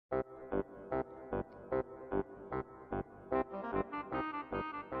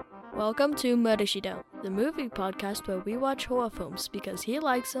Welcome to Murder She Don't, the movie podcast where we watch horror films because he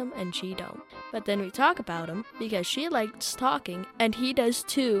likes them and she don't. But then we talk about them because she likes talking and he does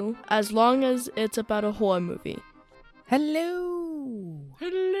too, as long as it's about a horror movie. Hello.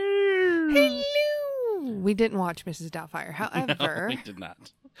 Hello. Hello. We didn't watch Mrs. Doubtfire, however. No, we did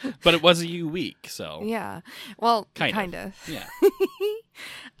not. But it was a U week, so. Yeah. Well, kind of. Yeah.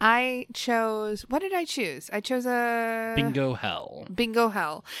 I chose, what did I choose? I chose a... Bingo Hell. Bingo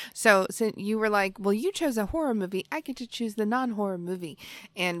Hell. So you were like, well, you chose a horror movie. I get to choose the non-horror movie.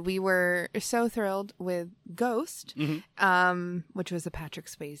 And we were so thrilled with Ghost, which was a Patrick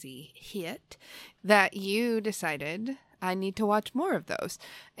Swayze hit, that you decided... I need to watch more of those.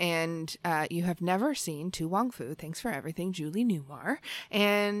 And you have never seen To Wong Fu, Thanks for Everything, Julie Newmar.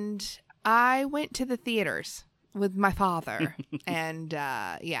 And I went to the theaters with my father. And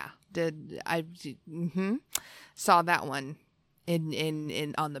saw that one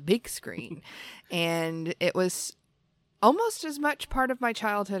in on the big screen. And it was almost as much part of my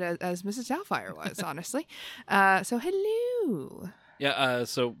childhood as Mrs. Doubtfire was, honestly. So hello. Yeah,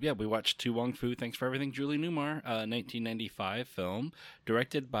 we watched To Wong Fu, Thanks for Everything, Julie Newmar, 1995 film,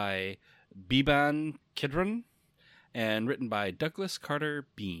 directed by Beban Kidron, and written by Douglas Carter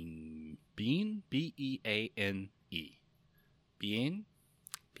Beane. Beane? B-E-A-N-E. Beane?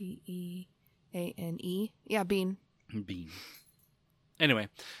 B-E-A-N-E? Yeah, Beane. Beane. Anyway,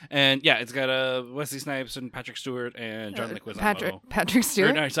 and yeah, it's got Wesley Snipes and Patrick Stewart and John Leguizamo. Patrick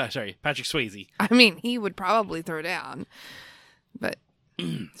Stewart? Sorry, Patrick Swayze. I mean, he would probably throw down. But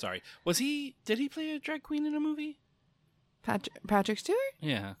sorry, did he play a drag queen in a movie? Patrick Stewart?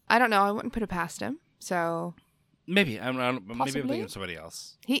 Yeah, I don't know. I wouldn't put it past him. So maybe maybe I'm Possibly. thinking of somebody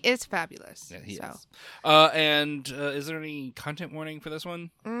else. He is fabulous. Yeah, he so. is. And is there any content warning for this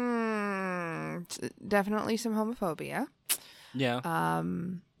one? Definitely some homophobia. Yeah.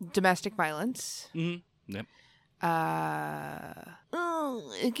 Domestic violence. Mm-hmm. Yep.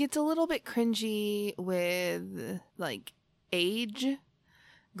 It gets a little bit cringy with like age,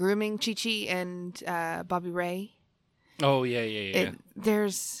 grooming Chi-Chi and Bobby Ray. Oh yeah.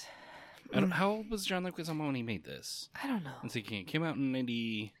 There's. How old was John Leguizamo when he made this? I don't know. I'm thinking it came out in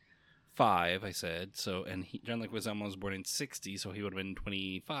 95, I said. So, and John Leguizamo was born in 60, so he would have been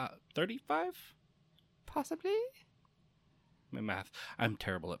 35? Possibly. My math. I'm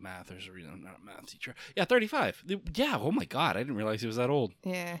terrible at math. There's a reason I'm not a math teacher. Yeah, 35. Yeah, oh my God. I didn't realize he was that old.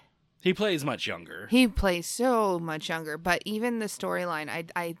 Yeah. He plays much younger. He plays so much younger, but even the storyline,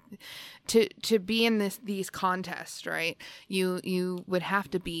 to be in these contests, right? You would have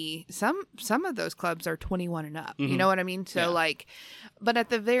to be some of those clubs are 21 and up. You know what I mean? So but at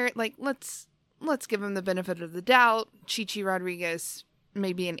the very let's give him the benefit of the doubt. Chi-Chi Rodriguez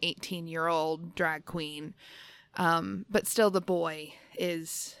may be an 18-year-old drag queen, but still the boy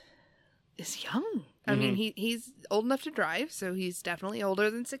is young. I mean, he's old enough to drive, so he's definitely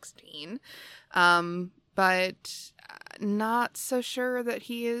older than 16. But not so sure that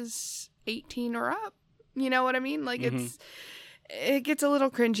he is 18 or up. You know what I mean? Like, it gets a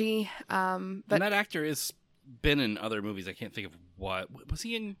little cringy. But and that actor has been in other movies. I can't think of what. Was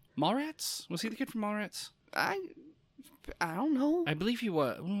he in Mallrats? Was he the kid from Mallrats? I don't know. I believe he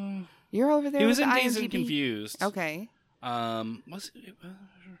was. You're over there. He was in IMDb. Dazed and Confused. Okay.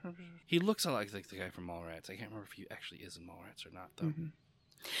 He looks a lot like the guy from Mallrats. I can't remember if he actually is in Mallrats or not, though.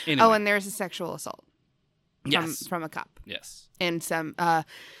 Anyway. Oh, and there's a sexual assault. From a cop. Yes. And some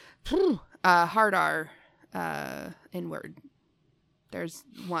hard R N-word. There's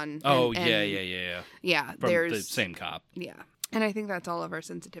one. Oh, and, yeah. Yeah, from there's the same cop. Yeah. And I think that's all of our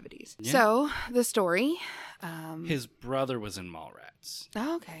sensitivities. Yeah. So, the story. His brother was in Mallrats.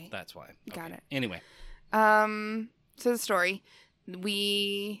 Oh, okay. That's why. Got it. Anyway. So the story.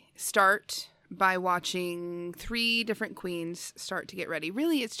 We start by watching 3 different queens start to get ready.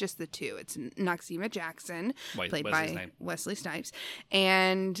 Really, it's just the 2. It's Noxeema Jackson, played by Wesley Snipes,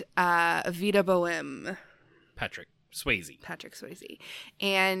 and Vida Boheme. Patrick Swayze.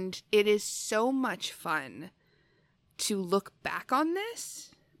 And it is so much fun to look back on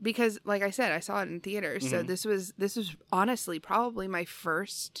this because, like I said, I saw it in theaters. So this was honestly probably my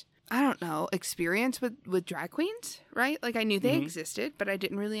first, I don't know, experience with drag queens, right? Like I knew they existed, but I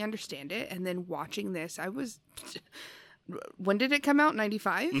didn't really understand it. And then watching this, when did it come out?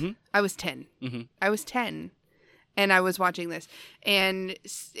 95? I was 10. I was 10 and I was watching this. And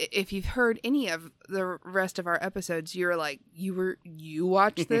if you've heard any of the rest of our episodes, you're like, you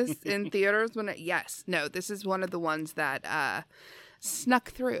watched this in theaters when yes. No, this is one of the ones that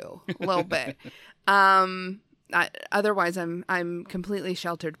snuck through a little bit. Otherwise, I'm completely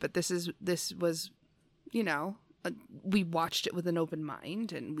sheltered. But this was, we watched it with an open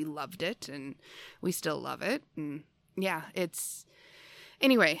mind, and we loved it, and we still love it. And yeah,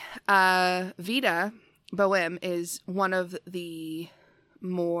 anyway, Vita Bohem is one of the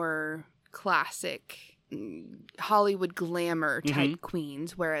more classic Hollywood glamour type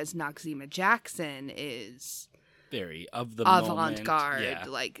queens, whereas Noxeema Jackson is very of the avant-garde, moment. Yeah.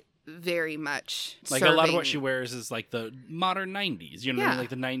 like very much like serving. A lot of what she wears is like the modern 90s, you know, like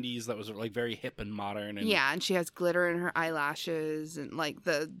the 90s that was like very hip and modern. And and she has glitter in her eyelashes and like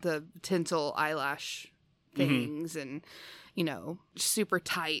the tinsel eyelash things and, you know, super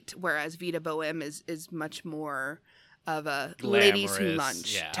tight, whereas Vita Bohem is much more of a ladies who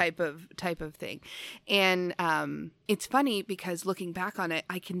lunch type of thing. And it's funny because looking back on it,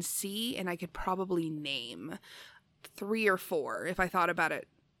 I can see, and I could probably name 3 or 4 if I thought about it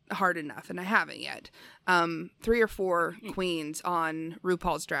hard enough, and I haven't yet. 3 or 4 queens on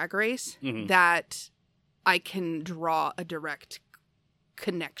RuPaul's Drag Race that I can draw a direct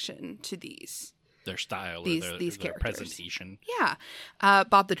connection to their style, these their characters. presentation. Yeah.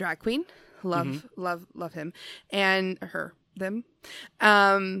 Bob the Drag Queen. Love him and them.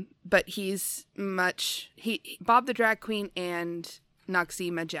 But he's Bob the Drag Queen and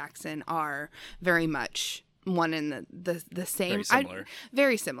Noxeema Jackson are very much one and the same. Very similar.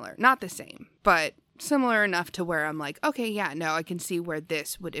 Very similar. Not the same, but similar enough to where I'm like, okay, yeah, no, I can see where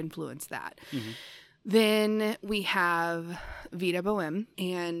this would influence that. Then we have Vita Bohem,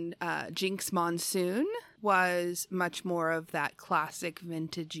 and Jinx Monsoon was much more of that classic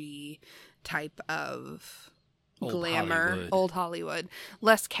vintagey type of glamour, old Hollywood,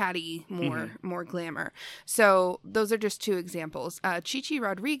 less catty, more glamour. So those are just 2 examples. Chichi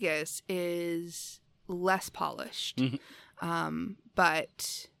Rodriguez is less polished,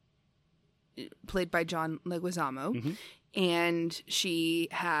 but played by John Leguizamo, and she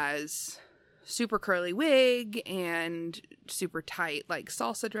has super curly wig and super tight like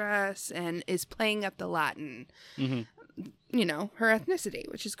salsa dress, and is playing up the Latin, you know, her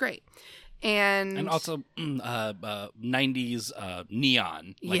ethnicity, which is great. And also 90s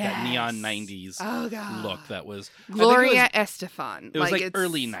neon, like that neon 90s look that was Gloria Estefan. It was like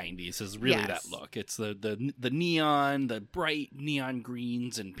early 90s is really that look. It's the neon, the bright neon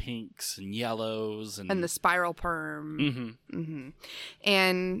greens and pinks and yellows and the spiral perm.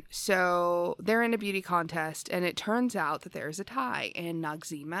 And so they're in a beauty contest, and it turns out that there's a tie, and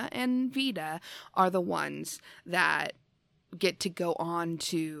Noxeema and Vita are the ones that get to go on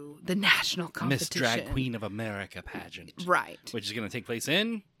to the national competition. Miss Drag Queen of America pageant. Right. Which is going to take place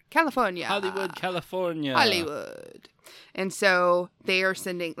in California. Hollywood, California. Hollywood. And so they are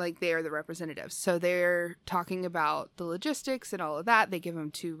they are the representatives. So they're talking about the logistics and all of that. They give them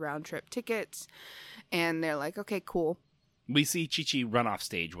 2 round trip tickets, and they're like, okay, cool. We see Chi-Chi run off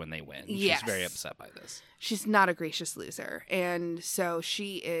stage when they win. Yes. She's very upset by this. She's not a gracious loser. And so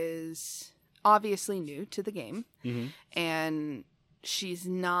she is obviously new to the game, and she's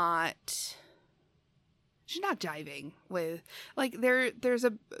not jiving with like there's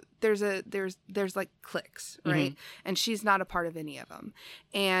like cliques, right? And she's not a part of any of them.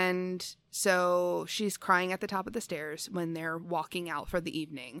 And so she's crying at the top of the stairs when they're walking out for the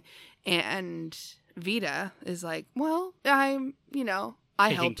evening, and Vita is like, well, I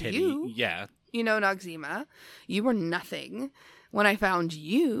helped you, Noxeema, you were nothing when I found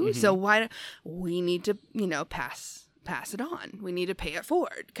you, so why we need to, pass it on. We need to pay it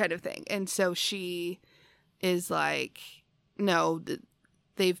forward, kind of thing. And so she is like, no,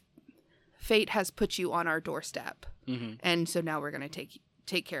 fate has put you on our doorstep, and so now we're gonna take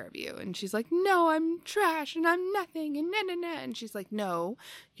care of you. And she's like, no, I'm trash and I'm nothing and na. And she's like, no,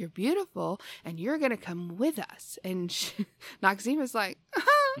 you're beautiful and you're gonna come with us. And Noxeema's like,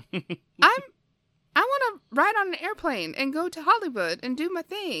 I want to ride on an airplane and go to Hollywood and do my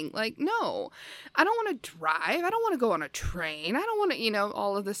thing. Like, no, I don't want to drive. I don't want to go on a train. I don't want to,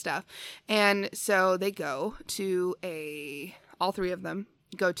 all of this stuff. And so they go to all 3 of them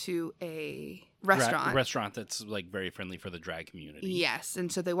go to a restaurant. A restaurant that's like very friendly for the drag community. Yes. And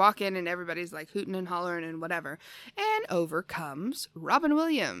so they walk in and everybody's like hooting and hollering and whatever. And over comes Robin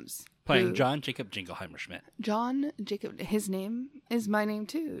Williams. Playing John Jacob Jingleheimer Schmidt. John Jacob, his name is my name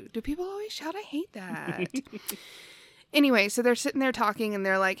too. Do people always shout? I hate that. Anyway, so they're sitting there talking and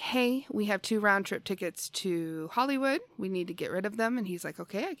they're like, hey, we have 2 round trip tickets to Hollywood. We need to get rid of them. And he's like,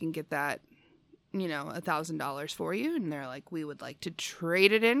 okay, I can get that, $1,000 for you. And they're like, we would like to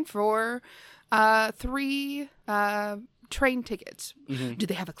trade it in for 3 train tickets. Do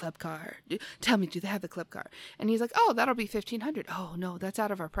they have a club car? Tell me, do they have the club car? And he's like, oh, that'll be $1,500. Oh, no, that's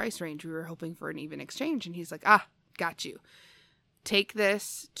out of our price range. We were hoping for an even exchange. And he's like, got you. Take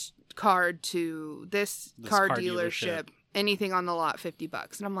this card to this car dealership. Anything on the lot,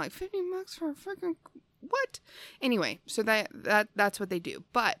 $50. And I'm like, $50 for a freaking what? Anyway, so that's what they do.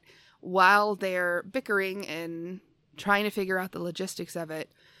 But while they're bickering and trying to figure out the logistics of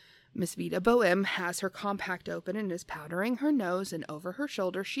it, Miss Vita Bohem has her compact open and is powdering her nose, and over her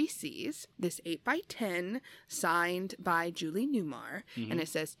shoulder she sees this 8x10 signed by Julie Newmar, and it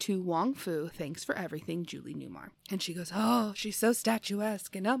says, "To Wong Fu, thanks for everything, Julie Newmar." And she goes, "Oh, she's so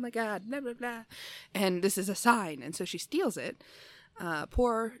statuesque, and oh my God, blah, blah, blah." And this is a sign, and so she steals it.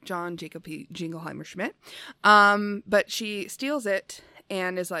 Poor John Jacob Jingleheimer Schmidt. But she steals it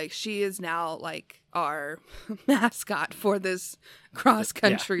and is like, she is now like our mascot for this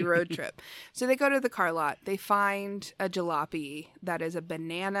cross-country road trip. So they go to the car lot. They find a jalopy that is a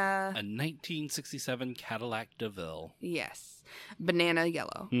banana. A 1967 Cadillac DeVille. Yes. Banana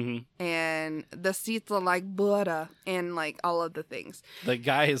yellow. And the seats are like butter and like all of the things. The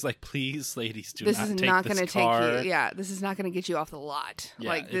guy is like, please, ladies, do this not is take not this going to car. take you. Yeah, this is not going to get you off the lot. Yeah,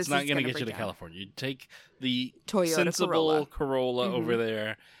 like, this it's not going to get you to California. You take the Toyota sensible Corolla over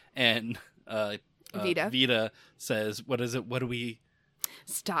there, and Vita says, "What is it? What do we?"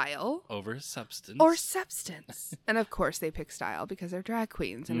 Style over substance. Or substance. And of course they pick style because they're drag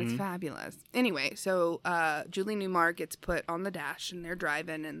queens and it's fabulous. Anyway, so Julie Newmar gets put on the dash and they're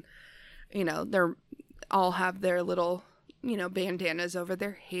driving, and you know, they're all have their little, you know, bandanas over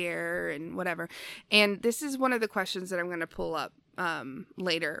their hair and whatever. And this is one of the questions that I'm going to pull up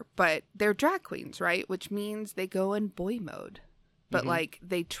later, but they're drag queens, right? Which means they go in boy mode. But like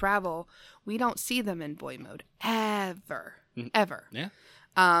they travel, we don't see them in boy mode ever. Yeah.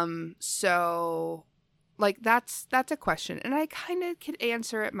 So like that's a question, and I kind of could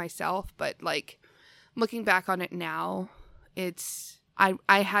answer it myself, but like looking back on it now,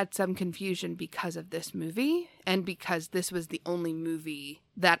 I had some confusion because of this movie, and because this was the only movie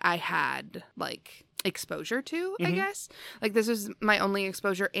that I had like exposure to, I guess. Like this was my only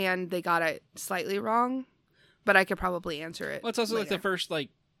exposure, and they got it slightly wrong, but I could probably answer it. Well, it's also later. like the first like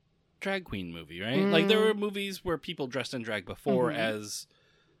drag queen movie, right? Like there were movies where people dressed in drag before as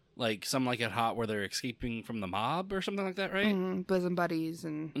like Some Like It Hot, where they're escaping from the mob or something like that, right? Bosom buddies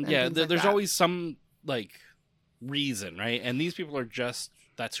and yeah, things like there's that. always some like reason, right? And these people are just,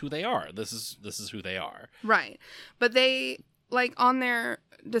 that's who they are. This is who they are, right? But they like on their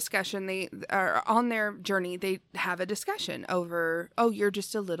discussion, they are on their journey. They have a discussion over, oh, you're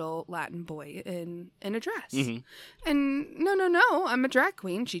just a little Latin boy in a dress, and no, I'm a drag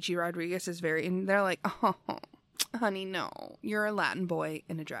queen. Chichi Rodriguez is very, and they're like, oh, honey, no, you're a Latin boy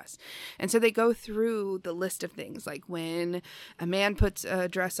in a dress. And so they go through the list of things, like when a man puts a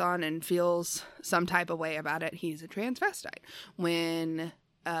dress on and feels some type of way about it, he's a transvestite. When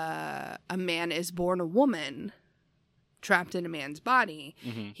a man is born a woman trapped in a man's body,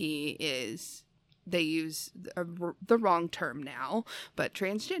 he is, they use the wrong term now, but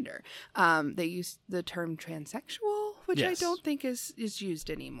transgender. They use the term transsexual, which I don't think is used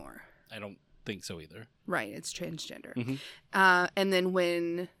anymore. I don't think so either. Right, it's transgender. And then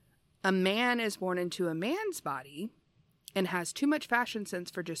when a man is born into a man's body and has too much fashion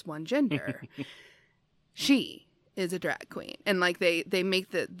sense for just one gender, she is a drag queen. And like they make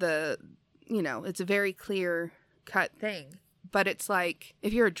the you know, it's a very clear cut thing. But it's like,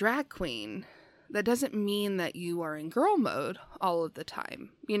 if you're a drag queen, that doesn't mean that you are in girl mode all of the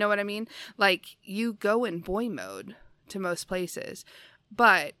time. You know what I mean? Like, you go in boy mode to most places.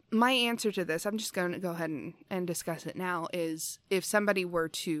 But my answer to this, I'm just going to go ahead and discuss it now, is if somebody were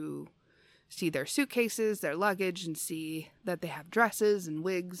to see their suitcases, their luggage, and see that they have dresses and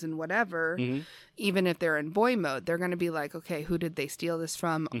wigs and whatever, even if they're in boy mode, they're going to be like, okay, who did they steal this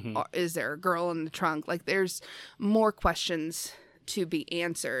from? Or is there a girl in the trunk? Like, there's more questions to be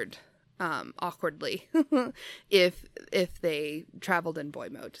answered awkwardly if they traveled in boy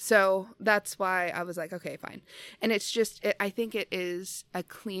mode. So that's why I was like, okay, fine. And it's just, I think it is a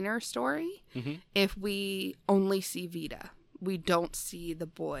cleaner story if we only see Vita. We don't see the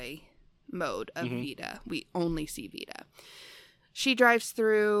boy mode of Vita. We only see Vita. She drives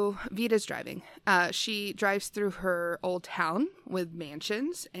through, Vita's driving. She drives through her old town with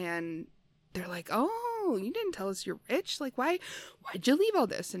mansions, and they're like, oh, you didn't tell us you're rich? Like, why'd you leave all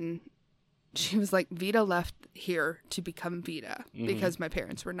this? And she was like, Vita left here to become Vita because my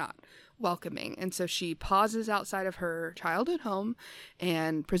parents were not welcoming. And so she pauses outside of her childhood home,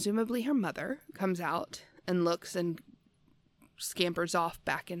 and presumably her mother comes out and looks and scampers off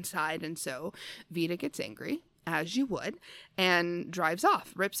back inside. And so Vita gets angry, as you would, and drives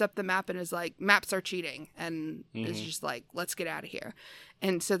off, rips up the map, and is like, maps are cheating, and is just like, let's get out of here.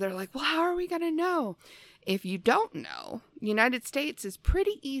 And so they're like, well, how are we gonna know? If you don't know, United States is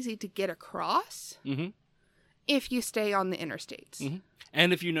pretty easy to get across if you stay on the interstates.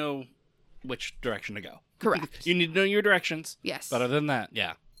 And if you know which direction to go. Correct. You need to know your directions. Yes. But other than that,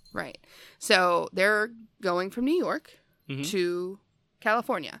 yeah. Right. So they're going from New York to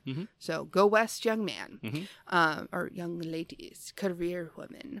California. So go west, young man. Or young ladies, career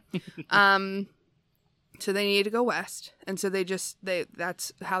women. So they need to go west. And so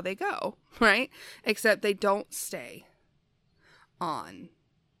that's how they go, right? Except they don't stay on.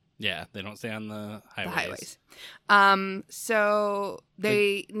 Yeah, they don't stay on the highways. So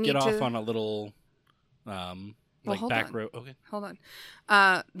they need get to off on a little back road. Okay. Hold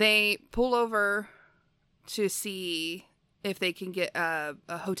on. They pull over to see if they can get a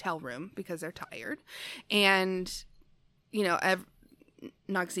hotel room because they're tired. And,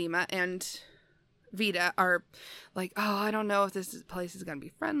 Noxzema and Vita are like, oh, I don't know if this place is going to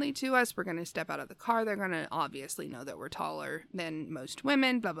be friendly to us. We're going to step out of the car. They're going to obviously know that we're taller than most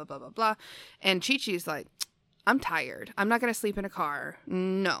women, blah, blah, blah, blah, blah. And Chi-Chi's like, I'm tired. I'm not going to sleep in a car.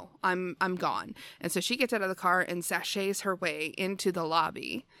 No, I'm gone. And so she gets out of the car and sachets her way into the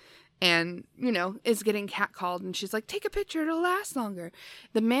lobby and, is getting catcalled. And she's like, take a picture. It'll last longer.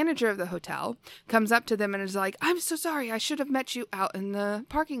 The manager of the hotel comes up to them and is like, I'm so sorry. I should have met you out in the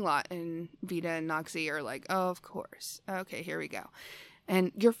parking lot. And Vita and Noxie are like, oh, of course. Okay, here we go.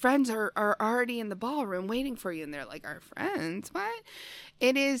 And your friends are already in the ballroom waiting for you. And they're like, our friends? What?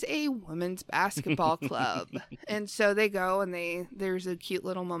 It is a women's basketball club. And so they go and there's a cute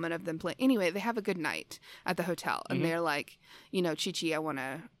little moment of them playing. Anyway, they have a good night at the hotel. And they're like, Chi-Chi, I want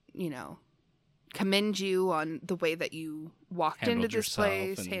to, commend you on the way that you walked into this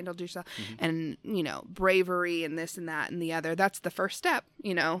place, handled yourself, and, bravery and this and that and the other. That's the first step,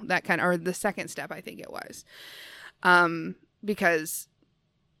 that kind of, or the second step, I think it was. Because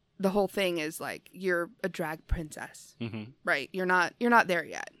the whole thing is like, you're a drag princess, right? You're not there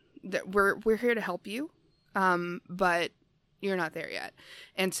yet. We're here to help you. But you're not there yet.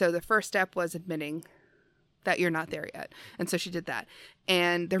 And so the first step was admitting that you're not there yet. And so she did that.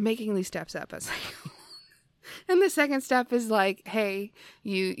 And they're making these steps up as like, and the second step is like, hey,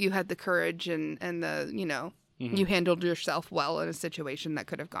 you had the courage and the, you handled yourself well in a situation that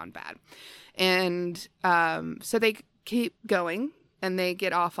could have gone bad. And so they keep going and they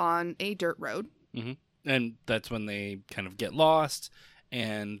get off on a dirt road. And that's when they kind of get lost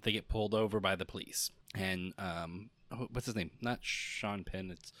and they get pulled over by the police. And what's his name? Not Sean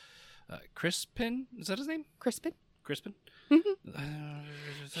Penn. It's Chris Penn. Is that his name? Crispin.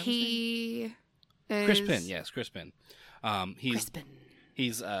 He is... Chris Penn. Yes, Chris Penn.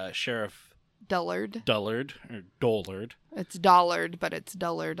 He's Sheriff Dullard. Or Dollard. It's Dollard, but it's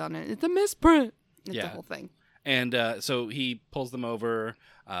Dullard on it. It's a misprint. It's the whole thing. And so he pulls them over,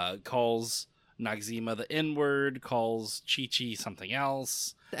 calls Noxzema the N-word, calls Chi-Chi something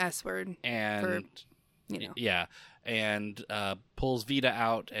else. The S-word. And, yeah. And pulls Vita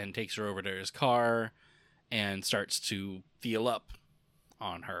out and takes her over to his car and starts to feel up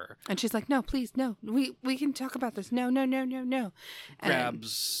on her. And she's like, no, please, no. We can talk about this. No.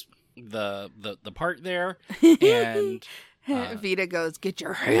 Grabs the part there and... Vita goes, get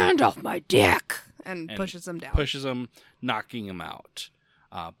your hand off my dick, and pushes him down. Pushes him, knocking him out.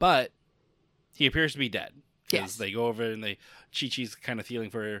 But he appears to be dead. Because they go over and Chi-Chi's kind of feeling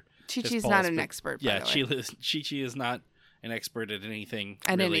for Chi-Chi's not an expert, by the way. Chi-Chi is not an expert at anything.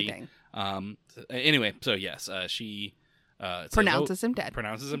 Anything. Anyway, so yes, she pronounces him dead.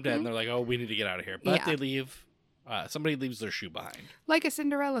 And they're like, oh, we need to get out of here. But they leave. Somebody leaves their shoe behind. Like a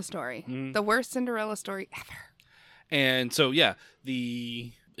Cinderella story. The worst Cinderella story ever. And so,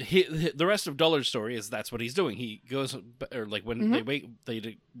 the rest of Dullard's story is that's what he's doing. He goes, or like when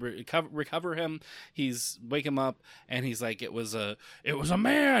they recover him, wake him up, and he's like, it was a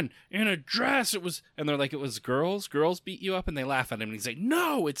man in a dress. And they're like, it was girls beat you up, and they laugh at him. And he's like,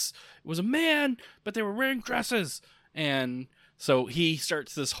 no, it was a man, but they were wearing dresses. And so he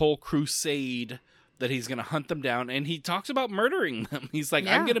starts this whole crusade that he's going to hunt them down, and he talks about murdering them. He's like,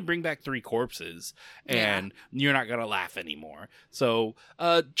 I'm going to bring back 3 corpses, and you're not going to laugh anymore. So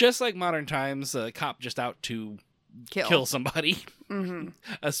just like modern times, a cop just out to kill somebody,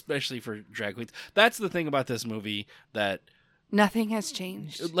 especially for drag queens. That's the thing about this movie, that nothing has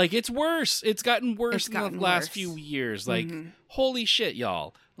changed. Like, it's worse. It's gotten worse in the last few years. Like, holy shit,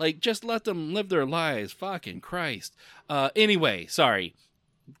 y'all. Like, just let them live their lives. Fucking Christ. Anyway, sorry.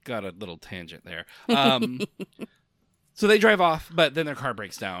 Got a little tangent there. So they drive off, but then their car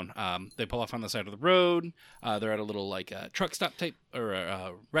breaks down. They pull off on the side of the road. They're at a little truck stop type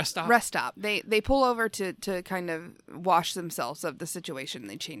or rest stop. Rest stop. They pull over to kind of wash themselves of the situation.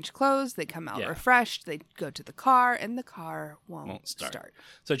 They change clothes. They come out refreshed. They go to the car, and the car won't start.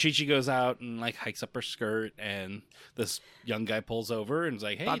 So Chi-Chi goes out and hikes up her skirt, and this young guy pulls over and is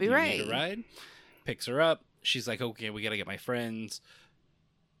like, "Hey, Bobby do you Ray. need a ride?" Picks her up. She's like, "Okay, we gotta get my friends."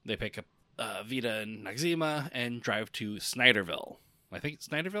 They pick up Vita and Noxzema and drive to Snyderville. I think it's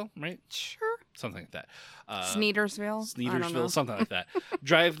Snyderville, right? Sure. Something like that. Sneedersville, something like that.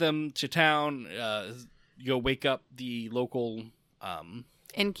 Drive them to town. Go wake up the local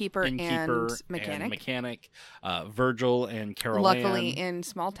innkeeper and mechanic. Virgil and Carol Luckily, Ann. in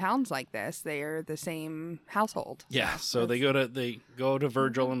small towns like this, they are the same household. Yeah, so they go to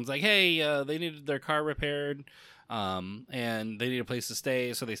Virgil and it's like, hey, they needed their car repaired. And they need a place to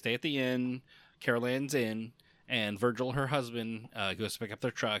stay, so they stay at the inn. Carol Ann's in, and Virgil, her husband, goes to pick up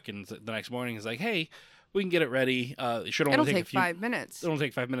their truck, and the next morning is like, "Hey, we can get it ready. It should only take 5 minutes. It'll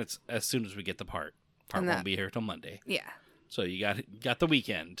take 5 minutes as soon as we get the part. Part won't be here till Monday. Yeah. So you got the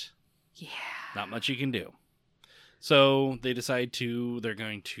weekend. Yeah. Not much you can do. So they decide they're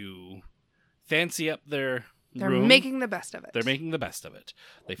going to fancy up their room. They're making the best of it.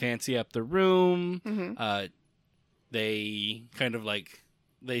 They fancy up the room. Mm-hmm. They kind of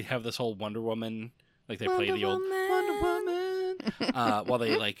they have this whole Wonder Woman, they play the old Wonder Woman while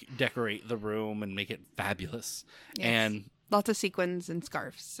they decorate the room and make it fabulous. Yes. And lots of sequins and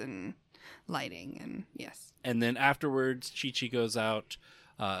scarves and lighting and yes. And then afterwards, Chi-Chi goes out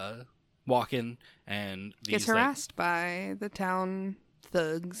walking and gets harassed by the town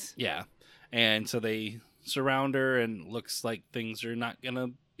thugs. Yeah, and so they surround her and looks like things are not gonna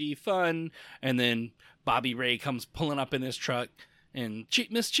be fun. And then Bobby Ray comes pulling up in his truck and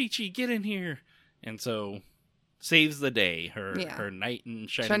Miss Chi-Chi, get in here. And so saves the day, her knight in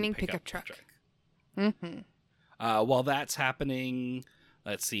shining pickup truck. Mm-hmm. While that's happening,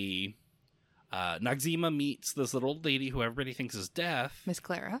 let's see, Noxzema meets this little old lady who everybody thinks is deaf. Miss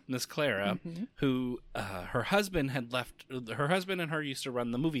Clara, mm-hmm. Who her husband had left. Her husband and her used to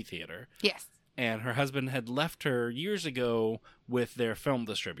run the movie theater. Yes. And her husband had left her years ago with their film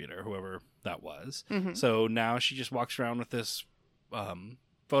distributor, whoever that was. Mm-hmm. So now she just walks around with this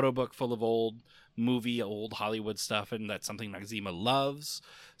photo book full of old Hollywood stuff, and that's something Noxzema loves.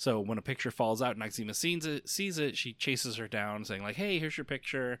 So when a picture falls out, Noxzema sees it, she chases her down, saying hey, here's your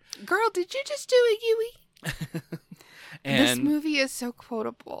picture. Girl, did you just do a Yui? And this movie is so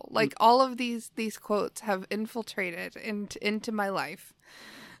quotable. All of these quotes have infiltrated into my life.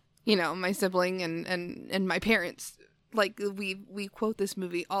 My sibling and my parents, we quote this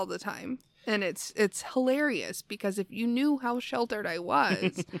movie all the time. And it's hilarious because if you knew how sheltered I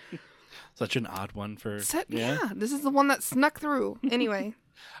was. Such an odd one for... Yeah, this is the one that snuck through. Anyway.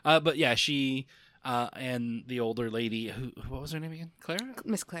 But yeah, she and the older lady, what was her name again? Clara?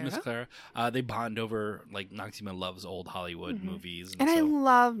 Miss Clara. They bond over, Noxzema loves old Hollywood mm-hmm. movies. And I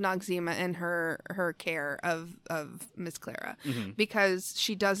love Noxzema and her care of Miss Clara mm-hmm. because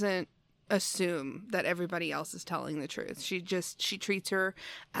she doesn't assume that everybody else is telling the truth. She treats her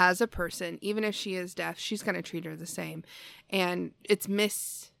as a person. Even if she is deaf, she's going to treat her the same. And it's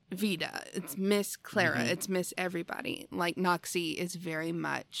Miss Vita, it's Miss Clara, mm-hmm. it's Miss everybody. Noxie is very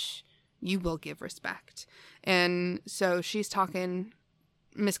much, you will give respect. And so she's talking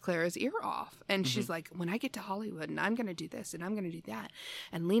Miss Clara's ear off. And mm-hmm. she's like, when I get to Hollywood and I'm going to do this and I'm going to do that.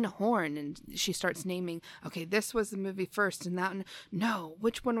 And Lena Horne, and she starts naming, okay, this was the movie first and that one. No,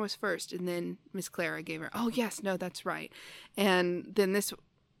 which one was first? And then Miss Clara gave her, oh, yes, no, that's right. And then this,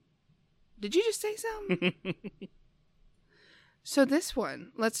 did you just say something? So this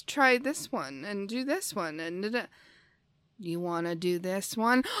one, let's try this one and do this one. And you want to do this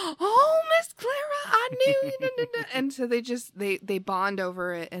one? Oh, Miss Clara, I knew. And so they bond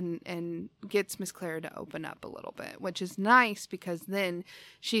over it and gets Miss Clara to open up a little bit, which is nice because then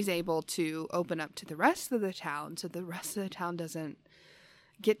she's able to open up to the rest of the town. So the rest of the town doesn't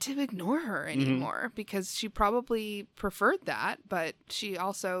get to ignore her anymore mm-hmm. because she probably preferred that, but she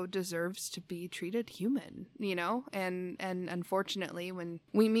also deserves to be treated human, and unfortunately when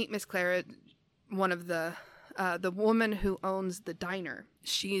we meet Miss Clara, one of the woman who owns the diner,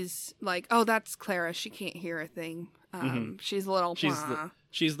 she's like, oh, that's Clara, she can't hear a thing. Mm-hmm. She's a little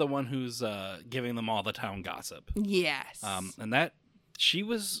she's the one who's giving them all the town gossip. Yes. And that she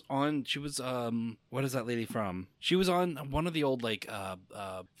was what is that lady from? She was on one of the old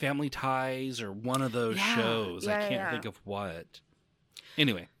Family Ties or one of those shows. I can't think of what.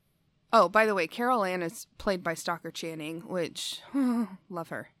 Anyway. Oh, by the way, Carol Ann is played by Stockard Channing, which love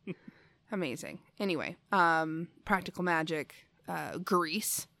her. Amazing. Anyway, Practical Magic,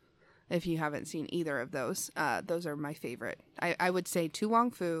 Grease. If you haven't seen either of those are my favorite. I would say To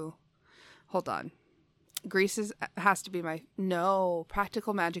Wong Foo. Hold on. Grease has to be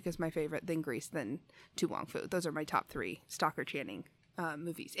Practical Magic is my favorite, then Grease, then To Wong Foo. Those are my top 3 Stockard Channing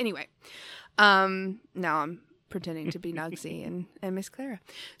movies. Anyway, now I'm pretending to be Nugsy and Miss Clara.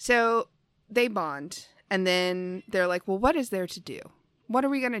 So they bond, and then they're like, well, what is there to do? What are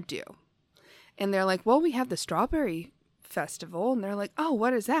we going to do? And they're like, well, we have the Strawberry Festival. And they're like, oh,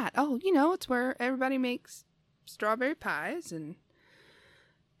 what is that? Oh, it's where everybody makes strawberry pies and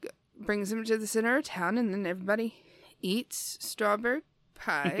brings them to the center of town, and then everybody eats strawberry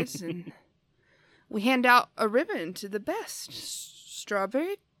pies, and we hand out a ribbon to the best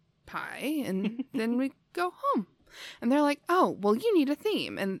strawberry pie, and then we go home. And they're like, oh, well, you need a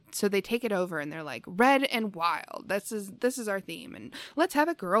theme. And so they take it over, and they're like, Red and Wild. This is our theme. And let's have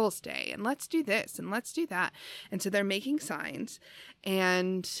a girls' day. And let's do this. And let's do that. And so they're making signs.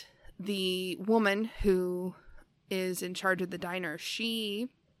 And the woman who is in charge of the diner, she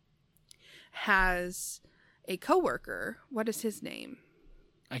has a coworker. What is his name?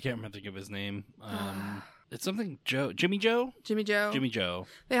 I can't remember think of his name. It's something Joe. Jimmy Joe? Jimmy Joe. Jimmy Joe.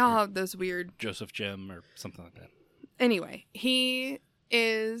 They all have those weird... Joseph Jim or something like that. Anyway, he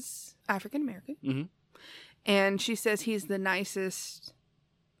is African American. Mm-hmm. And she says he's the nicest...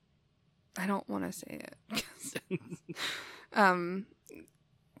 I don't want to say it.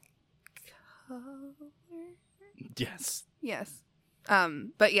 Yes. Yes.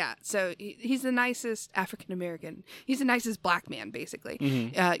 But yeah, so he's the nicest African American. He's the nicest black man, basically,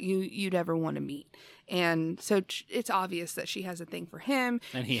 you'd ever want to meet. And so it's obvious that she has a thing for him.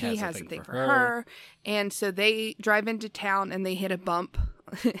 And he has a thing for her. And so they drive into town, and they hit a bump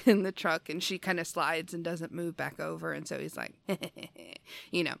in the truck, and she kind of slides and doesn't move back over. And so he's like,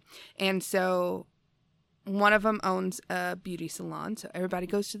 And so one of them owns a beauty salon, so everybody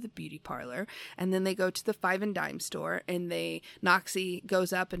goes to the beauty parlor, and then they go to the 5 and Dime store, and Noxie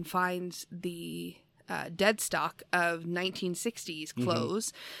goes up and finds the dead stock of 1960s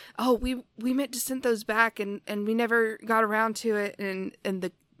clothes. Oh, we meant to send those back, and we never got around to it.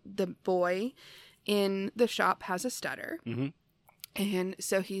 And the boy in the shop has a stutter, and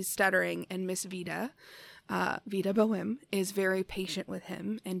so he's stuttering, and Miss Vida Bohem is very patient with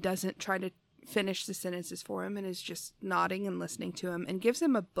him and doesn't try to finish the sentences for him, and is just nodding and listening to him, and gives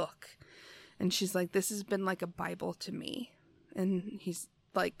him a book. And she's like, this has been like a Bible to me. And he's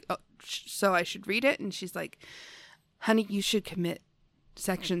like, oh, so I should read it? And she's like, honey, you should commit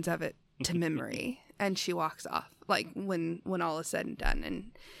sections of it to memory. And she walks off, like, when all is said and done.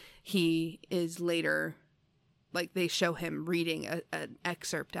 And he is later, like, they show him reading an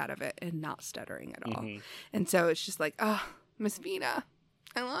excerpt out of it and not stuttering at all. And so it's just like, oh, Miss Vina,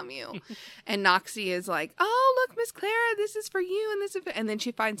 I love you. And Noxie is like, oh, look, Miss Clara, this is for you. And this is, and then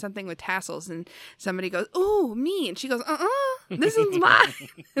she finds something with tassels, and somebody goes, oh, me. And she goes, this one's mine.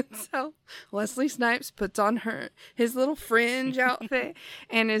 So Wesley Snipes puts on his little fringe outfit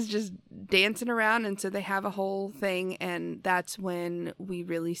and is just dancing around. And so they have a whole thing. And that's when we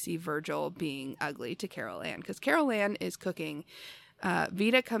really see Virgil being ugly to Carol Ann, because Carol Ann is cooking.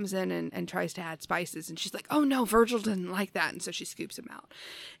 Vita comes in and tries to add spices, and she's like, oh no, Virgil didn't like that. And so she scoops him out,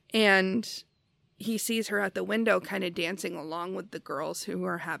 and he sees her at the window kind of dancing along with the girls who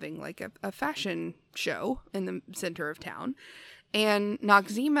are having like a fashion show in the center of town. And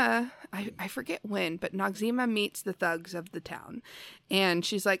Noxzema, I forget when, but Noxzema meets the thugs of the town. And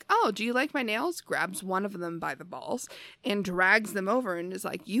she's like, oh, do you like my nails? Grabs one of them by the balls and drags them over and is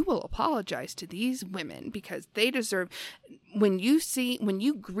like, you will apologize to these women because they deserve... When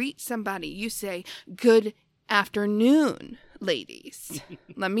you greet somebody, you say, good afternoon, ladies.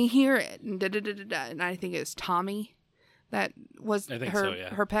 Let me hear it. And, and I think it was Tommy. That was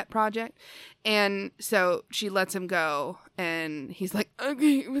her pet project. And so she lets him go, and he's like,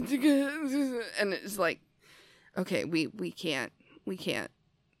 okay, and it's like, okay, we can't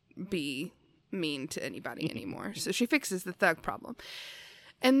be mean to anybody anymore. So she fixes the thug problem.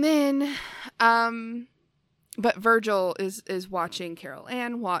 And then but Virgil is watching Carol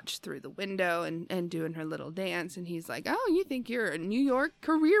Ann watch through the window and doing her little dance. And he's like, oh, you think you're a New York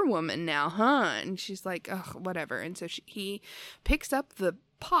career woman now, huh? And she's like, oh, whatever. And so he picks up the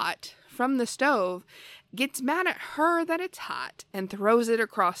pot from the stove, gets mad at her that it's hot, and throws it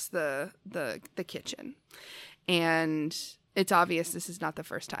across the kitchen. And it's obvious this is not the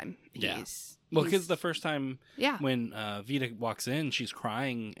first time because the first time when Vita walks in, she's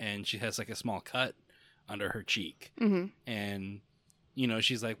crying, and she has like a small cut under her cheek. And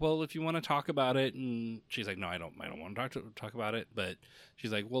she's like, well, if you want to talk about it, and she's like, no, I don't want to talk about it. But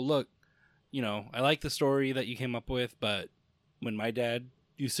she's like, well, look, I like the story that you came up with, but when my dad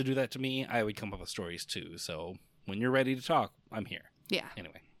used to do that to me, I would come up with stories too. So when you're ready to talk, I'm here. Yeah.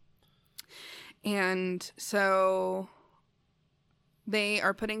 Anyway. And so they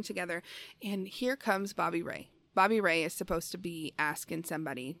are putting together, and here comes Bobby Ray. Bobby Ray is supposed to be asking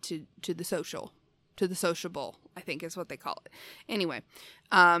somebody to the sociable, I think is what they call it. Anyway,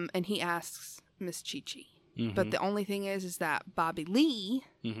 and he asks Miss Chi-Chi. Mm-hmm. But the only thing is that Bobby Lee,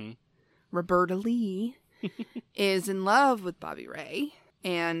 Mm-hmm. Roberta Lee, is in love with Bobby Ray.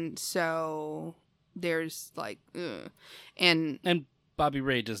 And so there's like, and Bobby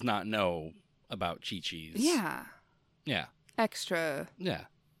Ray does not know about Chi-Chi's. Yeah. Yeah. Extra. Yeah.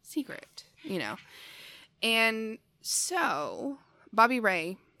 Secret, And so Bobby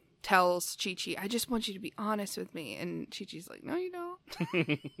Ray tells Chi-Chi, I just want you to be honest with me. And Chi-Chi's like, no, you don't.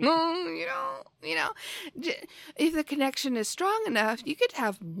 No, you don't. If the connection is strong enough, you could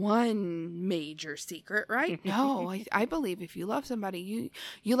have one major secret, right? No, I believe if you love somebody,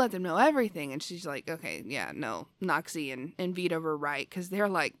 you let them know everything. And she's like, okay, yeah, no, Noxie and Vita were right. Because they're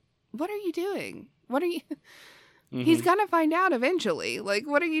like, what are you doing? What are you... Mm-hmm. He's gonna find out eventually. Like,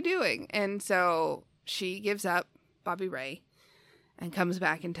 what are you doing? And so she gives up Bobby Ray and comes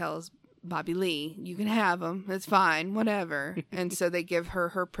back and tells Bobby Lee, you can have him. It's fine. Whatever. And so they give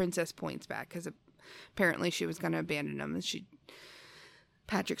her princess points back because apparently she was going to abandon him. And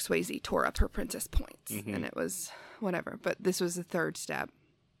Patrick Swayze tore up her princess points. Mm-hmm. And it was whatever. But this was the third step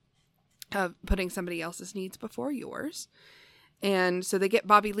of putting somebody else's needs before yours. And so they get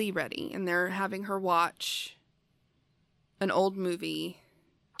Bobby Lee ready. And they're having her watch an old movie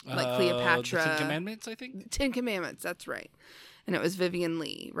like Cleopatra. The Ten Commandments, I think? 10 Commandments, that's right. And it was Vivian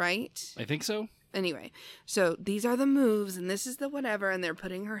Lee, right? I think so. Anyway, so these are the moves, and this is the whatever, and they're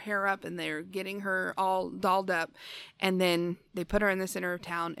putting her hair up, and they're getting her all dolled up. And then they put her in the center of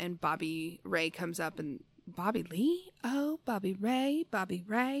town, and Bobby Ray comes up, and Bobby Lee? Oh, Bobby Ray, Bobby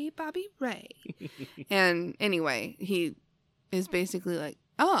Ray, Bobby Ray. And anyway, he is basically like,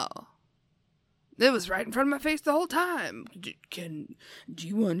 oh, it was right in front of my face the whole time. Do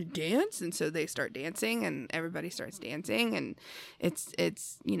you want to dance? And so they start dancing, and everybody starts dancing, and it's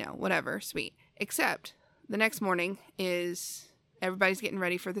whatever, sweet. Except the next morning is everybody's getting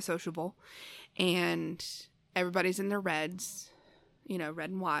ready for the sociable, and everybody's in their reds, red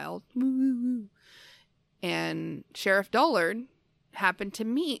and wild. And Sheriff Dullard happened to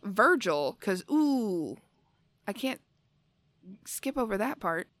meet Virgil because, I can't skip over that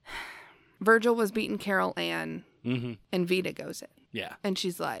part. Virgil was beating Carol Ann, mm-hmm. and Vita goes in. Yeah. And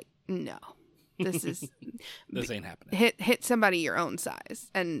she's like, no, this is... this ain't happening. Hit somebody your own size.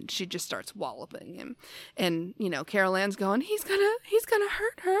 And she just starts walloping him. And, Carol Ann's going, he's gonna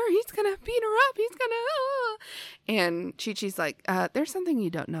hurt her. He's gonna beat her up. He's gonna... And Chi-Chi's like, there's something you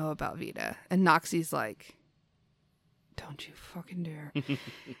don't know about Vita. And Noxie's like, don't you fucking dare.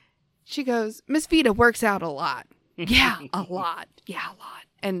 She goes, Miss Vita works out a lot. Yeah, a lot. Yeah, a lot.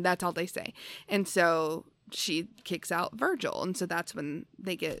 And that's all they say. And so she kicks out Virgil. And so that's when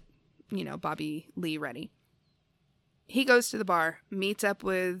they get, Bobby Lee ready. He goes to the bar, meets up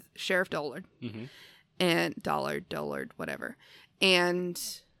with Sheriff Dullard. Mm-hmm. And Dullard, whatever. And,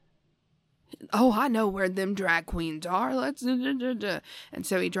 I know where them drag queens are. Let's... And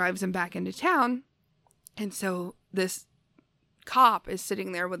so he drives them back into town. And so this cop is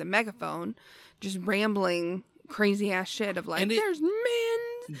sitting there with a megaphone, just rambling crazy ass shit of like, there's men.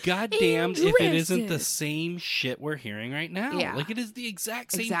 Goddamn, if it isn't the same shit we're hearing right now. Yeah. Like, it is the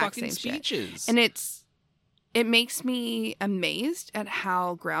exact same fucking speeches. Shit. And it makes me amazed at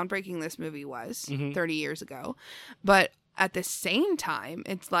how groundbreaking this movie was 30 years ago. But at the same time,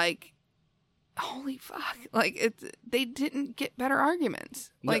 it's like, holy fuck. Like, they didn't get better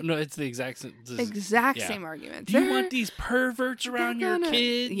arguments. Like, no, it's the exact same arguments. Do you want these perverts around your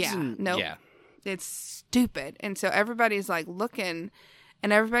kids? Yeah. No. Yeah. It's stupid. And so everybody's like looking,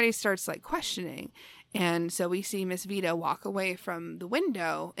 and everybody starts like questioning. And so we see Miss Vita walk away from the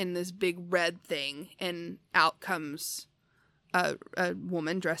window in this big red thing, and out comes a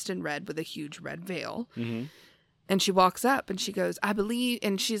woman dressed in red with a huge red veil. Mm-hmm. And she walks up and she goes, I believe,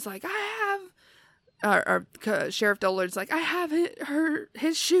 and she's like, Sheriff Dullard's like, I have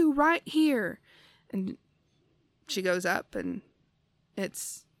his shoe right here. And she goes up, and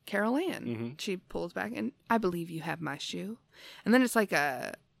it's Carol Ann. Mm-hmm. She pulls back, and I believe you have my shoe. And then it's like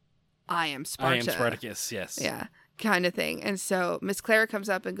I am Spartacus, yes. Yeah, kind of thing. And so Miss Clara comes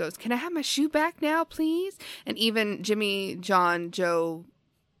up and goes, can I have my shoe back now, please? And even Jimmy, John, Joe,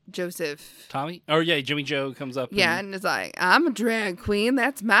 Joseph. Tommy? Oh, yeah, Jimmy Joe comes up. Yeah, and it's like, I'm a drag queen.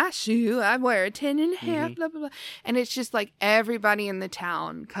 That's my shoe. I wear a 10 and a half, blah, blah, blah. And it's just like everybody in the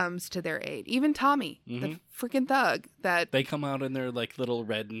town comes to their aid. Even Tommy, the freaking thug. That they come out in their like little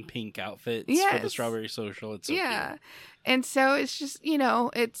red and pink outfits for the Strawberry Social. It's so cute. And so it's just,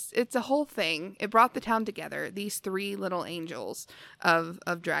 it's a whole thing. It brought the town together. These three little angels of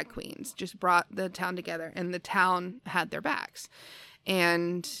drag queens just brought the town together, and the town had their backs.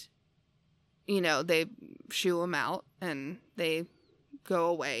 And, they shoo him out and they go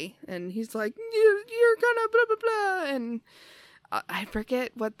away. And he's like, you're gonna blah, blah, blah. And I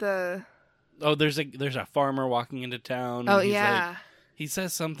forget what the... Oh, there's a farmer walking into town. Oh, yeah. Like, he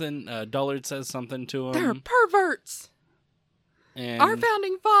says something, Dullard says something to him. They're perverts. And our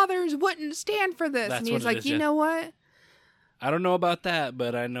founding fathers wouldn't stand for this. And he's like, you know what? I don't know about that,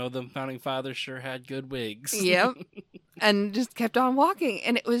 but I know the founding fathers sure had good wigs. Yep. And just kept on walking.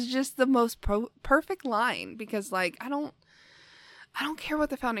 And it was just the most perfect line because, like, I don't care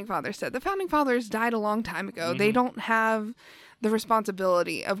what the founding fathers said. The founding fathers died a long time ago. They don't have the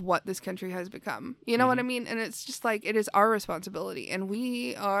responsibility of what this country has become. You know what I mean? And it's just like, it is our responsibility. And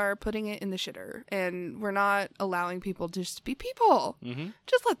we are putting it in the shitter. And we're not allowing people just to be people.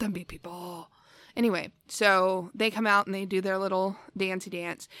 Just let them be people. Anyway, so they come out and they do their little dancey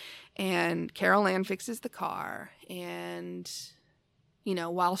dance. And Carol Ann fixes the car. And,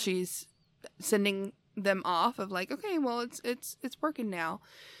 while she's sending them off of like, okay, well, it's working now,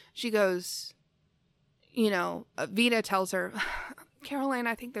 she goes... Vita tells her, Caroline,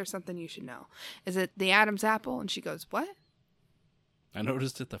 I think there's something you should know. Is it the Adam's apple? And she goes, what? I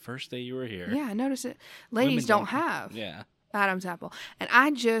noticed it the first day you were here. Yeah, I noticed it. Ladies don't have Adam's apple. And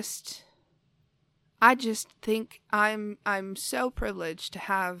I just think I'm so privileged to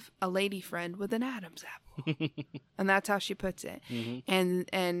have a lady friend with an Adam's apple. And that's how she puts it.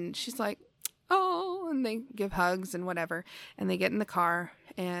 And she's like, oh, and they give hugs and whatever. And they get in the car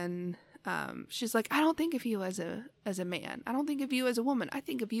and... she's like, I don't think of you as a man. I don't think of you as a woman. I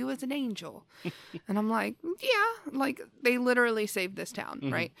think of you as an angel. And I'm like, yeah, like they literally saved this town,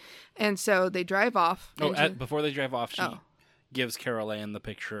 right? And so they drive off. Before they drive off, she gives Carol Ann the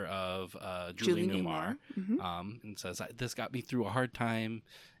picture of Julie Newmar, and says, this got me through a hard time.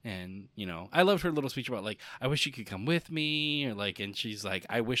 And, I loved her little speech about like, I wish you could come with me, or like, and she's like,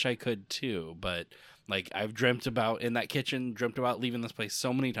 I wish I could too, but like I've dreamt about leaving this place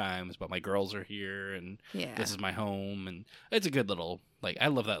so many times, but my girls are here and this is my home. And it's a good little, like, I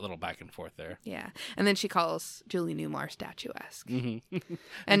love that little back and forth there. Yeah. And then she calls Julie Newmar statuesque.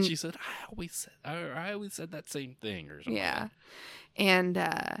 And she said, I always said that same thing or something. Yeah. And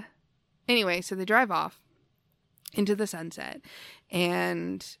anyway, so they drive off into the sunset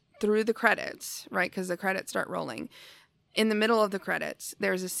and through the credits, right? Because the credits start rolling. In the middle of the credits,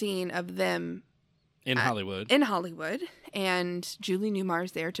 there's a scene of them in Hollywood. And Julie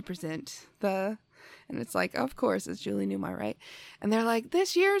Newmar's there to present and it's like, of course, it's Julie Newmar, right? And they're like,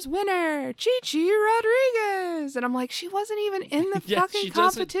 this year's winner, Chi-Chi Rodriguez. And I'm like, she wasn't even in the fucking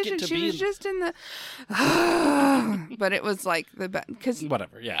competition. She was just in the... But it was like the best. Because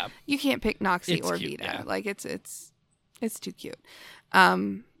whatever, yeah. You can't pick Noxie or cute, Vita. Yeah. Like, it's too cute.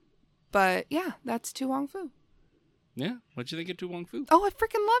 But yeah, that's Tu Wong Fu. Yeah, what'd you think of Tu Wong Fu? Oh, I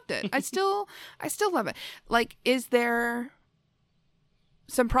freaking loved it. I still love it. Like, is there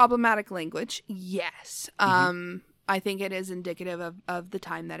some problematic language? Yes. I think it is indicative of the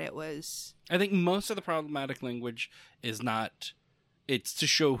time that it was. I think most of the problematic language is not. It's to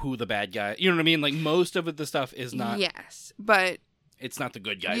show who the bad guy. You know what I mean? Like most of the stuff is not. Yes, but it's not the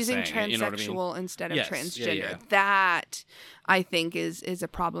good guy using saying transsexual it, you know what I mean? instead of transgender. Yeah. That I think is a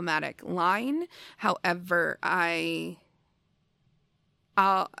problematic line. However, I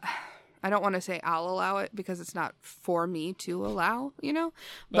don't want to say I'll allow it because it's not for me to allow,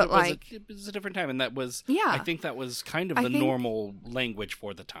 But it was a different time, and that was I think that was kind of the normal language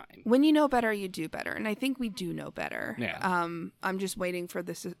for the time. When you know better, you do better, and I think we do know better. Yeah. I'm just waiting for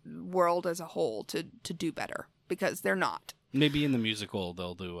this world as a whole to do better because they're not. Maybe in the musical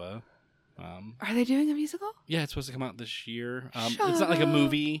they'll do a. Are they doing a musical? Yeah, it's supposed to come out this year. It's not like a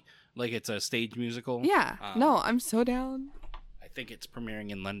movie, like it's a stage musical. Yeah. No, I'm so down. I think it's premiering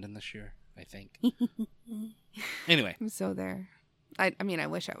in London this year. I think. Anyway, I'm so there. I mean, I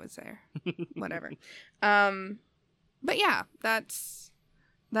wish I was there. Whatever. But yeah, that's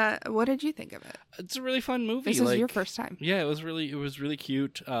that. What did you think of it? It's a really fun movie. This is your first time. Yeah, it was really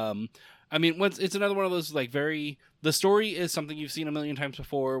cute. I mean, it's another one of those like very. The story is something you've seen a million times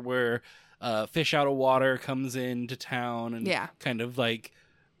before, where fish out of water comes into town and kind of like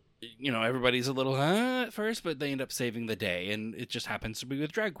everybody's a little at first, but they end up saving the day, and it just happens to be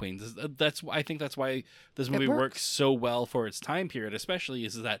with drag queens. I think that's why this movie works so well for its time period, especially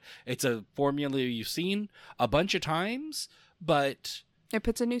is that it's a formula you've seen a bunch of times, but it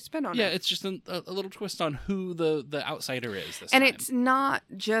puts a new spin on it. Yeah, it's just a little twist on who the outsider is this time. And it's not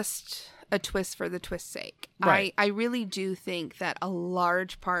just a twist for the twist's sake. Right. I really do think that a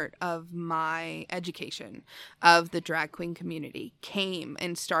large part of my education of the drag queen community came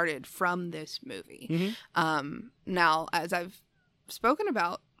and started from this movie. Mm-hmm. Now, as I've spoken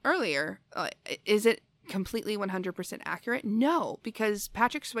about earlier, is it completely 100% accurate? No, because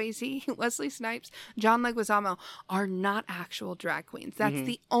Patrick Swayze, Wesley Snipes, John Leguizamo are not actual drag queens. That's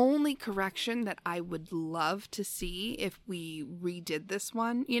the only correction that I would love to see if we redid this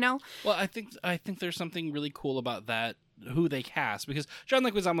one, Well, I think there's something really cool about that, who they cast, because John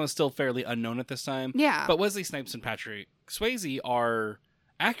Leguizamo is still fairly unknown at this time. Yeah. But Wesley Snipes and Patrick Swayze are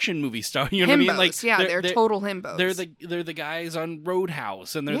action movie star, you know what I mean? Like, yeah, they're total himbos. They're the guys on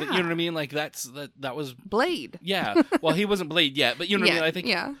Roadhouse, and they're the, you know what I mean? Like that was Blade. Yeah, well, he wasn't Blade yet, but you know what I mean? I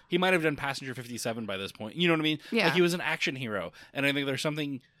think he might have done Passenger 57 by this point. You know what I mean? Yeah, like he was an action hero, and I think there's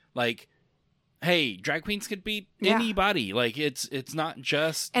something like, hey, drag queens could beat anybody. Like it's not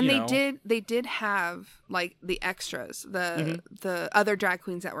just. And they did have like the extras, the other drag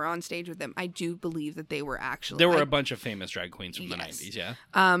queens that were on stage with them. I do believe that they were actually there were a bunch of famous drag queens from the 90s. Yeah.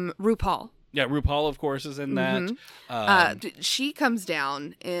 RuPaul. Yeah, RuPaul, of course, is in that. She comes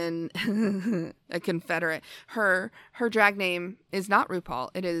down in a Confederate. Her drag name is not RuPaul.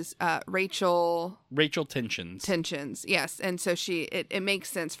 It is Rachel Tensions. Tensions, yes. And so it makes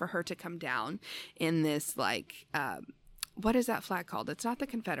sense for her to come down in this like what is that flag called? It's not the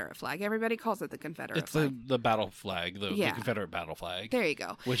Confederate flag. Everybody calls it the Confederate flag. It's the battle flag, the Confederate battle flag. There you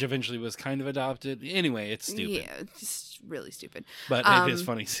go. Which eventually was kind of adopted. Anyway, it's stupid. Yeah, it's just really stupid. But it is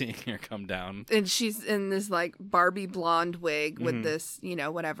funny seeing her come down. And she's in this like Barbie blonde wig with this,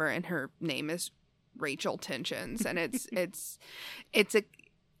 whatever, and her name is Rachel Tensions, and it's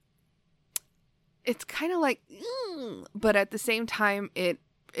kind of like, but at the same time, it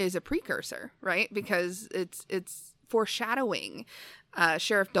is a precursor, right? Because it's foreshadowing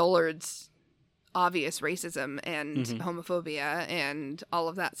Sheriff Dollard's obvious racism and homophobia and all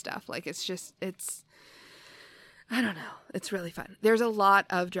of that stuff. Like it's I don't know. It's really fun. There's a lot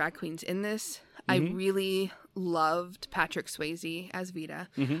of drag queens in this. I really loved Patrick Swayze as Vita.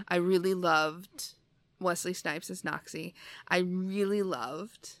 I really loved Wesley Snipes as Noxie. I really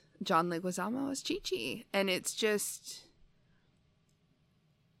loved John Leguizamo as Chi-Chi. And it's just...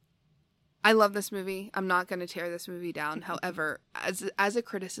 I love this movie. I'm not going to tear this movie down. However, as a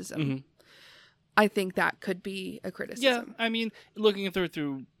criticism, I think that could be a criticism. Yeah, I mean, looking at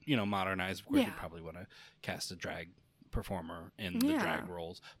through modernized, of course, you probably want to cast a drag performer in the drag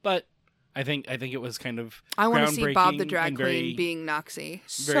roles, but I think it was kind of I want to see Bob the drag queen being Noxie.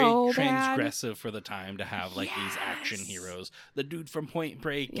 Very so transgressive for the time to have like these action heroes. The dude from Point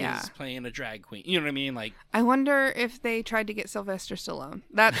Break is playing a drag queen. You know what I mean? Like I wonder if they tried to get Sylvester Stallone.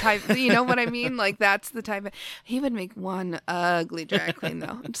 That type, you know what I mean? Like that's the type of, he would make one ugly drag queen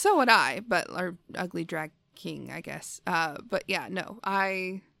though. So would I, or ugly drag king, I guess. But yeah, no,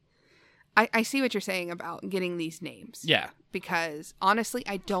 I see what you're saying about getting these names. Yeah. Because honestly,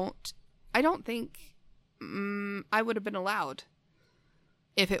 I don't think I would have been allowed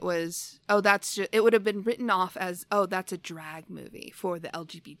if it was, it would have been written off as, that's a drag movie for the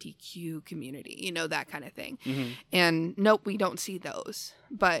LGBTQ community, that kind of thing. And nope, we don't see those.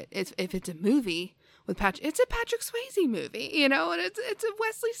 But if it's a movie with it's a Patrick Swayze movie, and it's a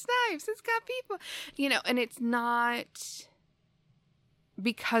Wesley Snipes. It's got people, and it's not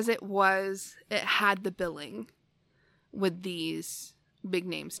because it had the billing with these big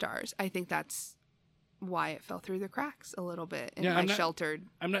name stars. I think that's why it fell through the cracks a little bit in my sheltered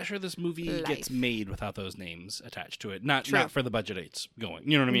I'm not sure this movie gets made without those names attached to it. Not for the budget it's going.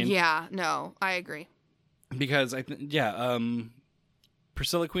 You know what I mean? Yeah, no, I agree. Because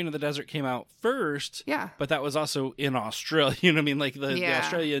Priscilla Queen of the Desert came out first. Yeah. But that was also in Australia. You know what I mean? Like the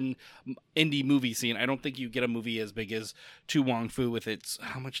Australian indie movie scene. I don't think you get a movie as big as To Wong Fu with its,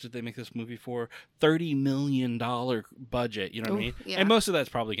 how much did they make this movie for? $30 million budget. You know what I mean? Yeah. And most of that's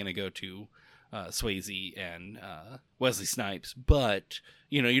probably going to go to Swayze and Wesley Snipes. But,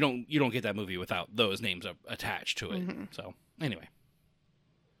 you don't get that movie without those names attached to it. So, anyway.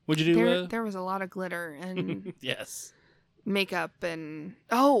 What'd you do? There was a lot of glitter and... Yes. Makeup and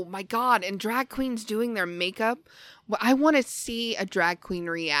oh my god, and drag queens doing their makeup. Well, I want to see a drag queen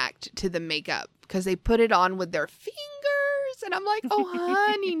react to the makeup because they put it on with their fingers And I'm like, oh,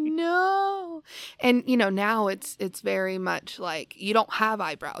 honey, no. And, now it's very much like you don't have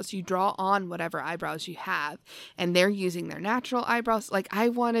eyebrows. You draw on whatever eyebrows you have. And they're using their natural eyebrows. Like, I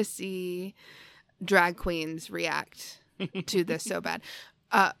want to see drag queens react to this so bad.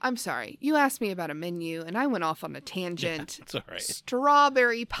 I'm sorry. You asked me about a menu, and I went off on a tangent. Yeah, it's all right.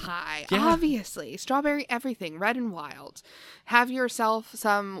 Strawberry pie. Yeah. Obviously. Strawberry everything. Red and wild. Have yourself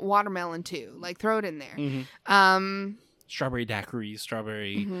some watermelon, too. Like, throw it in there. Mm-hmm. Strawberry daiquiris,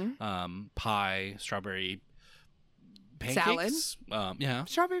 strawberry pie, strawberry pancakes. Salad. Yeah.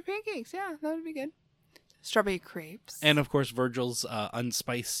 Strawberry pancakes. Yeah, that would be good. Strawberry crepes. And, of course, Virgil's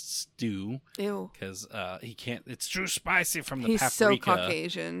unspiced stew. Ew. Because he can't... It's too spicy from the He's paprika. so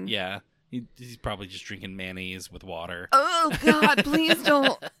Caucasian. Yeah. He's probably just drinking mayonnaise with water. Oh, God, please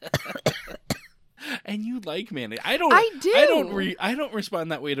don't. And you like mayonnaise. I do. I don't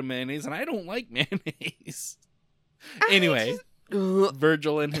respond that way to mayonnaise, and I don't like mayonnaise. Anyway...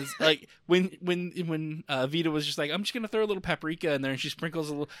 Virgil and his when Vita was just like, I'm just gonna throw a little paprika in there, and she sprinkles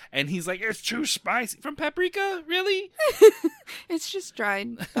a little, and he's like, it's too spicy. From paprika, really? It's just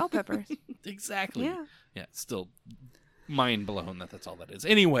dried bell peppers. Exactly. Yeah. Still mind blown that's all that is.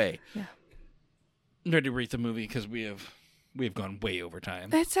 Anyway, yeah. I'm ready to rate the movie because we have gone way over time.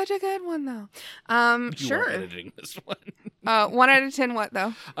 It's such a good one though. You sure. are editing this one. 1 out of 10 what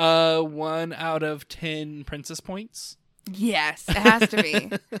though? 1 out of 10 princess points. Yes, it has to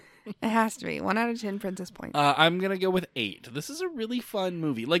be. It has to be 1 out of 10 princess points. I'm gonna go with 8. This is a really fun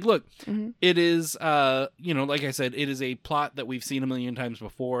movie. Like, look, it is. Like I said, it is a plot that we've seen a million times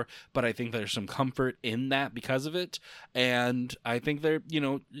before, but I think there's some comfort in that because of it, and I think there,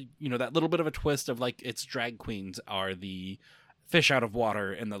 that little bit of a twist of like it's drag queens are the fish out of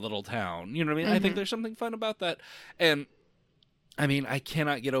water in the little town. You know what I mean? I think there's something fun about that, and I mean, I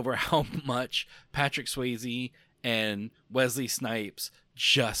cannot get over how much Patrick Swayze and Wesley Snipes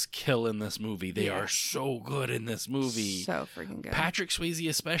just kill in this movie. They are so good in this movie. So freaking good. Patrick Swayze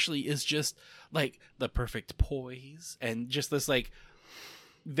especially is just like the perfect poise and just this like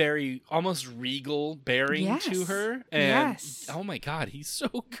very almost regal bearing to her. And oh my God, he's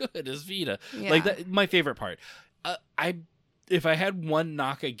so good as Vita. Yeah. Like that, my favorite part. If I had one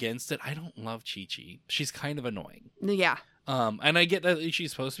knock against it, I don't love Chi-Chi. She's kind of annoying. Yeah. And I get that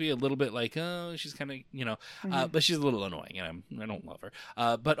she's supposed to be a little bit like, oh, she's kind of, but she's a little annoying, and I don't love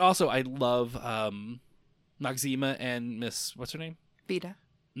her. But also, I love Noxzema and Miss, what's her name? Vita.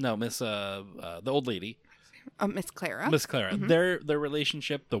 No, Miss, the old lady. Miss Clara. Miss Clara. Their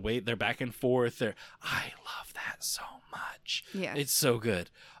relationship, the way they're back and forth, I love that so much. Yeah, it's so good.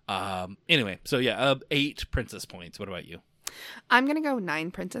 Anyway, so yeah, 8 princess points. What about you? I'm going to go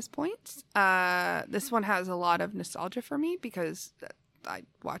 9 princess points. This one has a lot of nostalgia for me because I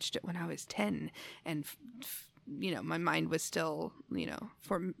watched it when I was 10 and, my mind was still,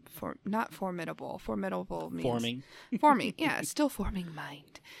 not formidable. Formidable means... Forming. Yeah, still forming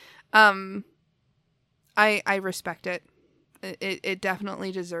mind. I respect it. It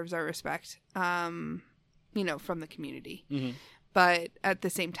definitely deserves our respect, from the community. Mm-hmm. But at the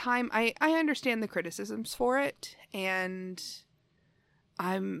same time, I understand the criticisms for it, and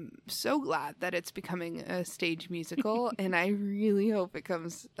I'm so glad that it's becoming a stage musical, and I really hope it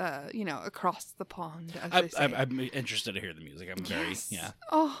comes, across the pond, as they say. I'm interested to hear the music. I'm very,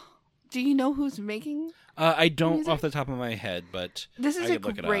 Oh, do you know who's making I don't music? Off the top of my head, but this is a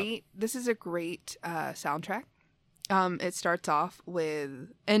great soundtrack. It starts off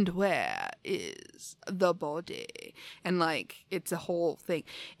with, and where is the body? And, it's a whole thing.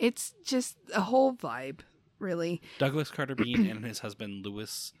 It's just a whole vibe, really. Douglas Carter Bean and his husband,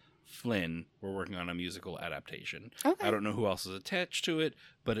 Louis Flynn, were working on a musical adaptation. Okay. I don't know who else is attached to it,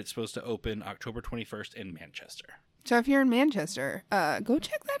 but it's supposed to open October 21st in Manchester. So if you're in Manchester, go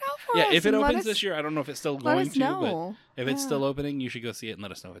check that out for us. Yeah, if it opens this year, I don't know if it's still going to, know. But if it's still opening, you should go see it and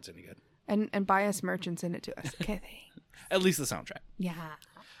let us know if it's any good. And buy us merch and send it to us. Okay, thanks. At least the soundtrack. Yeah.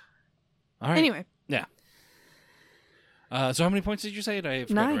 All right. Anyway. Yeah. So how many points did you say? I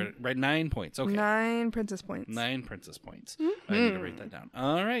forgot 9. Right, 9 points. Okay. 9 princess points. 9 princess points. Mm-hmm. I need to write that down.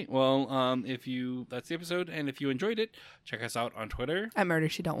 All right. Well, that's the episode, and if you enjoyed it, check us out on Twitter at Murder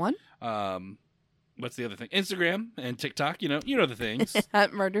She Don't Want. What's the other thing? Instagram and TikTok. You know the things.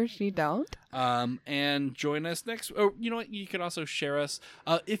 At Murder She Don't. And join us next. Or you know what? You could also share us.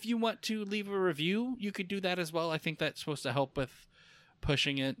 If you want to leave a review, you could do that as well. I think that's supposed to help with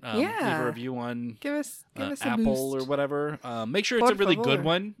pushing it. Leave a review on give us Apple or whatever. Make sure it's a really good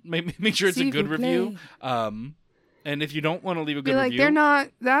one. Make sure it's a good review. And if you don't want to leave a Be good like, review, they're not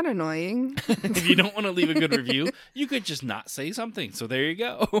that annoying. if you don't want to leave a good review, you could just not say something. So there you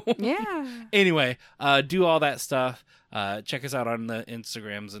go. Yeah. Anyway, do all that stuff. Check us out on the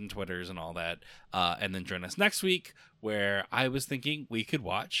Instagrams and Twitters and all that. And then join us next week, where I was thinking we could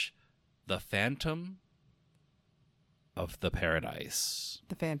watch The Phantom of the Paradise.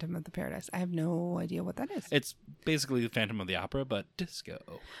 The Phantom of the Paradise. I have no idea what that is. It's basically the Phantom of the Opera, but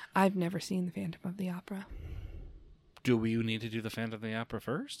disco. I've never seen the Phantom of the Opera. Do we need to do the Phantom of the Opera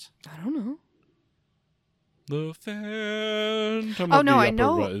first? I don't know. The Phantom Oh, of no, the I Opera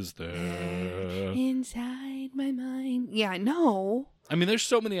know. is there. Inside my mind. Yeah, I know. I mean, there's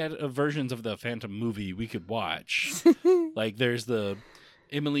so many versions of the Phantom movie we could watch. Like, there's the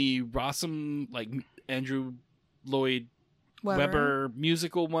Emily Rossum, like Andrew Lloyd Webber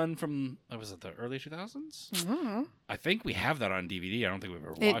musical one from, was it the early 2000s? Mm-hmm. I think we have that on DVD. I don't think we've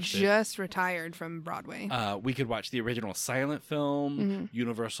ever It watched it. just retired from Broadway. We could watch the original silent film. Mm-hmm.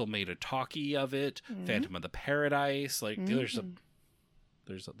 Universal made a talkie of it. Mm-hmm. Phantom of the Paradise. Like, Mm-hmm.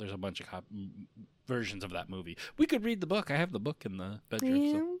 there's a bunch of versions of that movie. We could read the book. I have the book in the bedroom.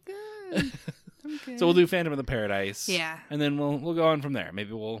 Yeah, So. I'm good. I'm good. So we'll do Phantom of the Paradise. Yeah. And then we'll go on from there.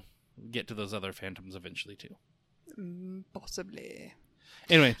 Maybe we'll get to those other Phantoms eventually too. Possibly.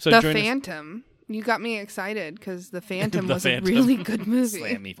 Anyway, so The join us. Phantom. You got me excited because The Phantom The was Phantom. a really good movie.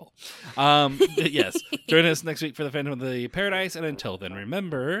 Slam evil. Yes. Join us next week for the Phantom of the Paradise. And until then,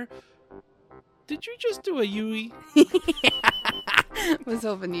 remember, did you just do a Yui? I was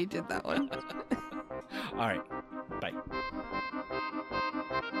hoping you did that one. All right. Bye.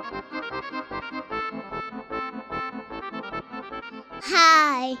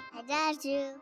 Hi, I got you.